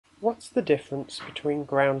What's the difference between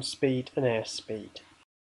ground speed and airspeed?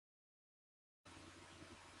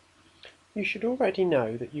 You should already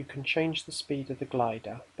know that you can change the speed of the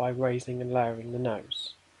glider by raising and lowering the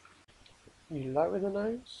nose. You lower the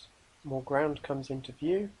nose, more ground comes into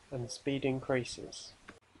view and the speed increases.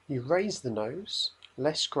 You raise the nose,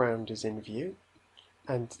 less ground is in view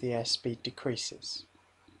and the airspeed decreases.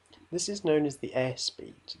 This is known as the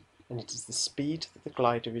airspeed, and it is the speed that the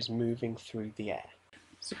glider is moving through the air.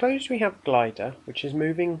 Suppose we have a glider which is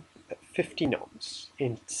moving at 50 knots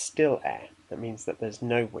in still air. That means that there's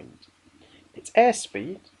no wind. Its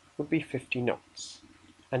airspeed would be 50 knots,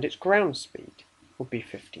 and its ground speed would be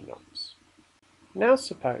 50 knots. Now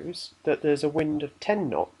suppose that there's a wind of 10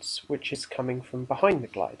 knots which is coming from behind the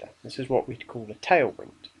glider. This is what we'd call a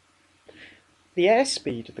tailwind. The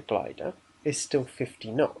airspeed of the glider is still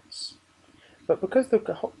 50 knots, but because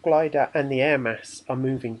the glider and the air mass are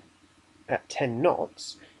moving at 10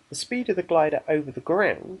 knots, the speed of the glider over the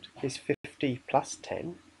ground is 50 plus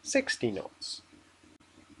 10, 60 knots.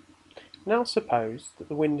 Now suppose that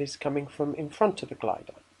the wind is coming from in front of the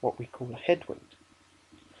glider, what we call a headwind.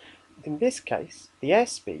 In this case, the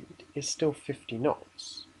airspeed is still 50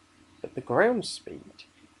 knots, but the ground speed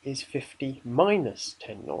is 50 minus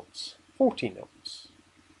 10 knots, 40 knots.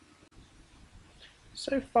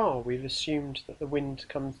 So far we've assumed that the wind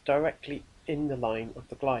comes directly in the line of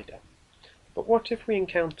the glider. But what if we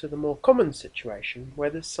encounter the more common situation where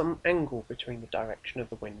there's some angle between the direction of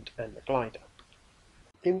the wind and the glider?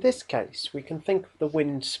 In this case, we can think of the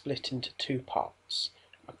wind split into two parts: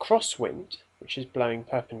 a crosswind, which is blowing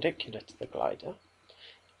perpendicular to the glider,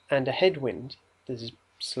 and a headwind that is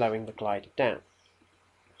slowing the glider down.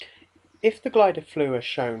 If the glider flew as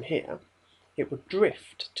shown here, it would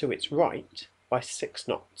drift to its right by 6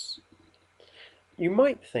 knots. You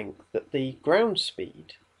might think that the ground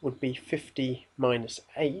speed would be 50 minus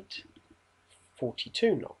 8,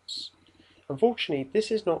 42 knots. Unfortunately, this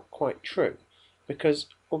is not quite true, because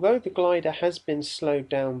although the glider has been slowed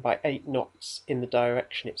down by 8 knots in the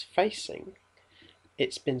direction it's facing,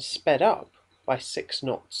 it's been sped up by 6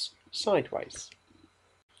 knots sideways.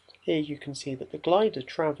 Here you can see that the glider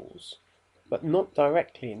travels, but not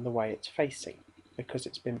directly in the way it's facing, because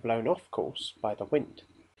it's been blown off course by the wind.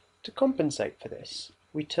 To compensate for this,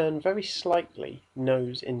 we turn very slightly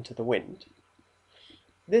nose into the wind.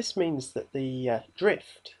 This means that the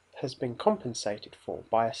drift has been compensated for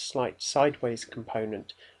by a slight sideways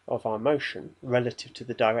component of our motion relative to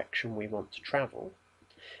the direction we want to travel,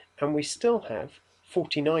 and we still have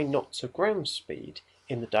 49 knots of ground speed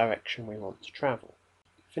in the direction we want to travel.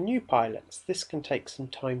 For new pilots, this can take some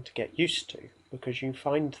time to get used to, because you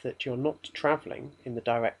find that you're not travelling in the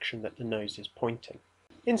direction that the nose is pointing.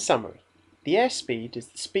 In summary, the airspeed is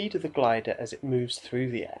the speed of the glider as it moves through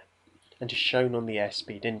the air, and is shown on the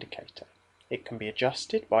airspeed indicator. It can be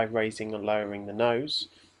adjusted by raising or lowering the nose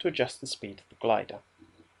to adjust the speed of the glider.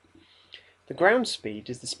 The ground speed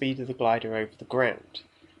is the speed of the glider over the ground,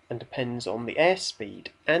 and depends on the airspeed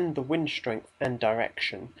and the wind strength and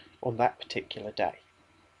direction on that particular day.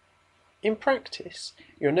 In practice,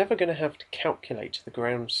 you're never going to have to calculate the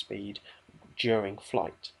ground speed during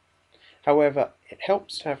flight. However, it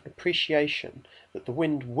helps to have an appreciation that the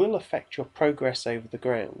wind will affect your progress over the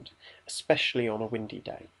ground, especially on a windy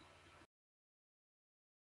day.